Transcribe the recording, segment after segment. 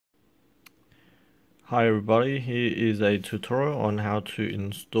Hi everybody, here is a tutorial on how to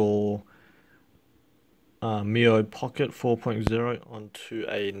install MioPocket 4.0 onto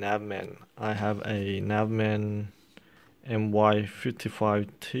a Navman. I have a Navman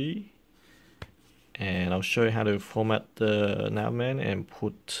MY-55T and I'll show you how to format the Navman and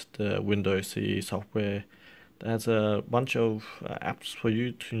put the Windows CE software that has a bunch of apps for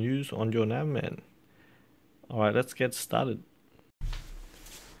you to use on your Navman. Alright, let's get started.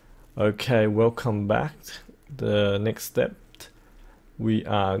 Okay, welcome back. The next step, we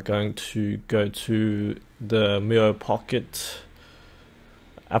are going to go to the MioPocket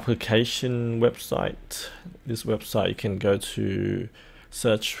application website. This website you can go to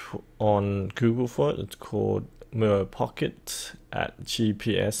search on Google for it. It's called MioPocket at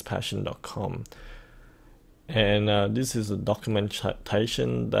gpspassion.com. And this is a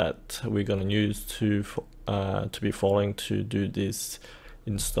documentation that we're going to use to be following to do this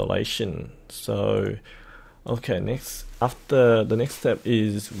installation. So okay, after the next step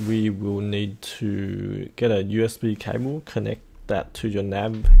is we will need to get a USB cable, connect that to your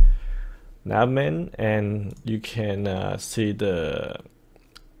Navman, and you can see the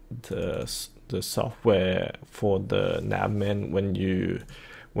software for the Navman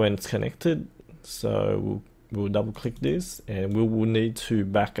when it's connected. So we'll double click this and we will need to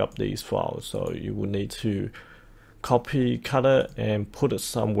back up these files. So you will need to copy, cut it, and put it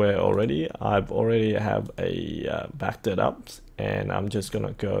somewhere already. I've already have backed it up, and I'm just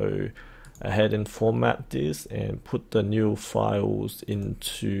gonna go ahead and format this and put the new files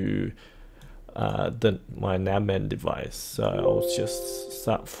into my Navman device. So I'll just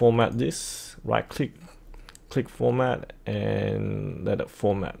start format this, right click, click format, and let it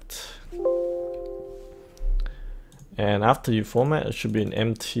format. And after you format, it should be an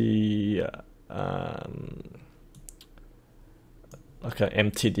empty like an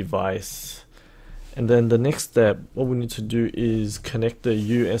empty device. And then the next step, what we need to do is connect the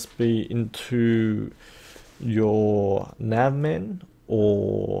USB into your Navman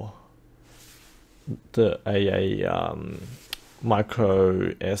or a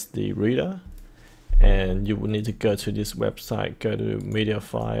micro SD reader, and you will need to go to this website, go to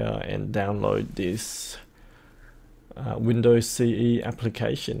MediaFire, and download this Windows CE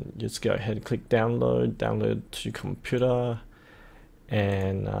application. Just go ahead and click download to your computer.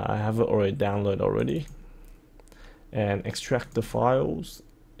 And I have it already downloaded already, and extract the files,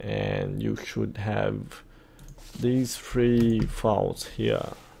 and you should have these 3 files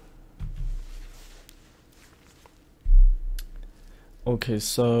here. Okay,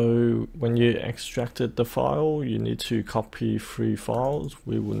 so when you extracted the file, you need to copy 3 files.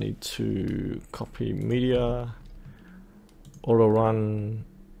 We will need to copy media, autorun,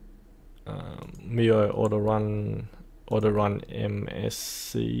 autorun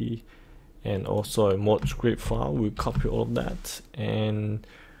MSC, and also a mod script file. We'll copy all of that, and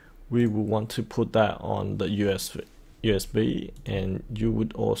we will want to put that on the USB, and you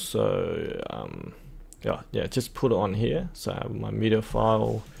would also just put it on here. So I have my media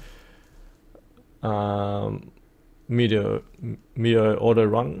file, Mio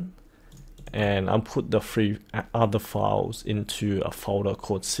autorun, and I'll put the 3 other files into a folder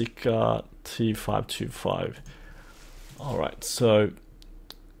called Seeker T525. Alright, so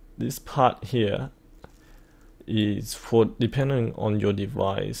this part here is for depending on your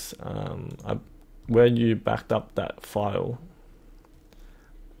device, where you backed up that file.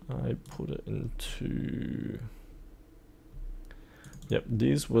 I put it into, yep,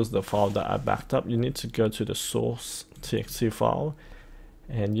 this was the file that I backed up. You need to go to the source txt file,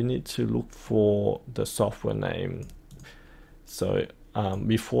 and you need to look for the software name. So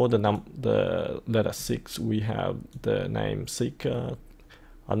before the letter 6, we have the name Seeker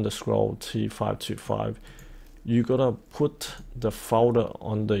 _ T525. You gotta put the folder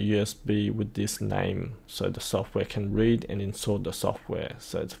on the USB with this name so the software can read and install the software.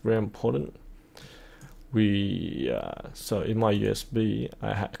 So it's very important. So in my USB,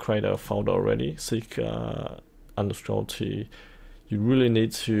 I had created a folder already, Seeker _ T. You really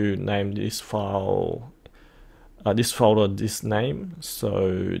need to name this file, this folder, this name,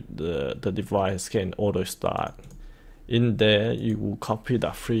 so the device can auto start. In there, you will copy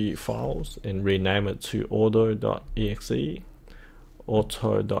the 3 files and rename it to auto.exe,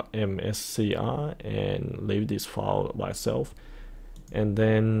 auto.mscr, and leave this file by itself. And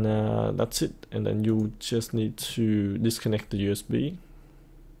then that's it. And then you just need to disconnect the USB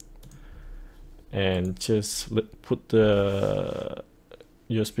and just put the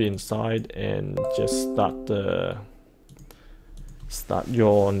USB inside and just start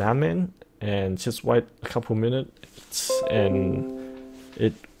your Navman, and just wait a couple minutes, and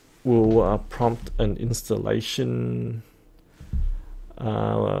it will prompt an installation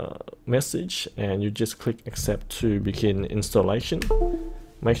message, and you just click accept to begin installation.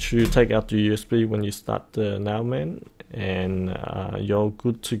 Make sure you take out the USB when you start the Navman, and you're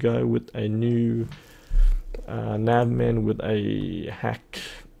good to go with a new Navman with a hack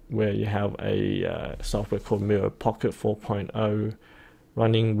where you have a software called MioPocket 4.0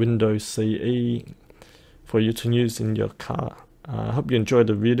 running Windows CE for you to use in your car. I hope you enjoyed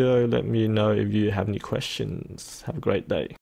the video. Let me know if you have any questions. Have a great day.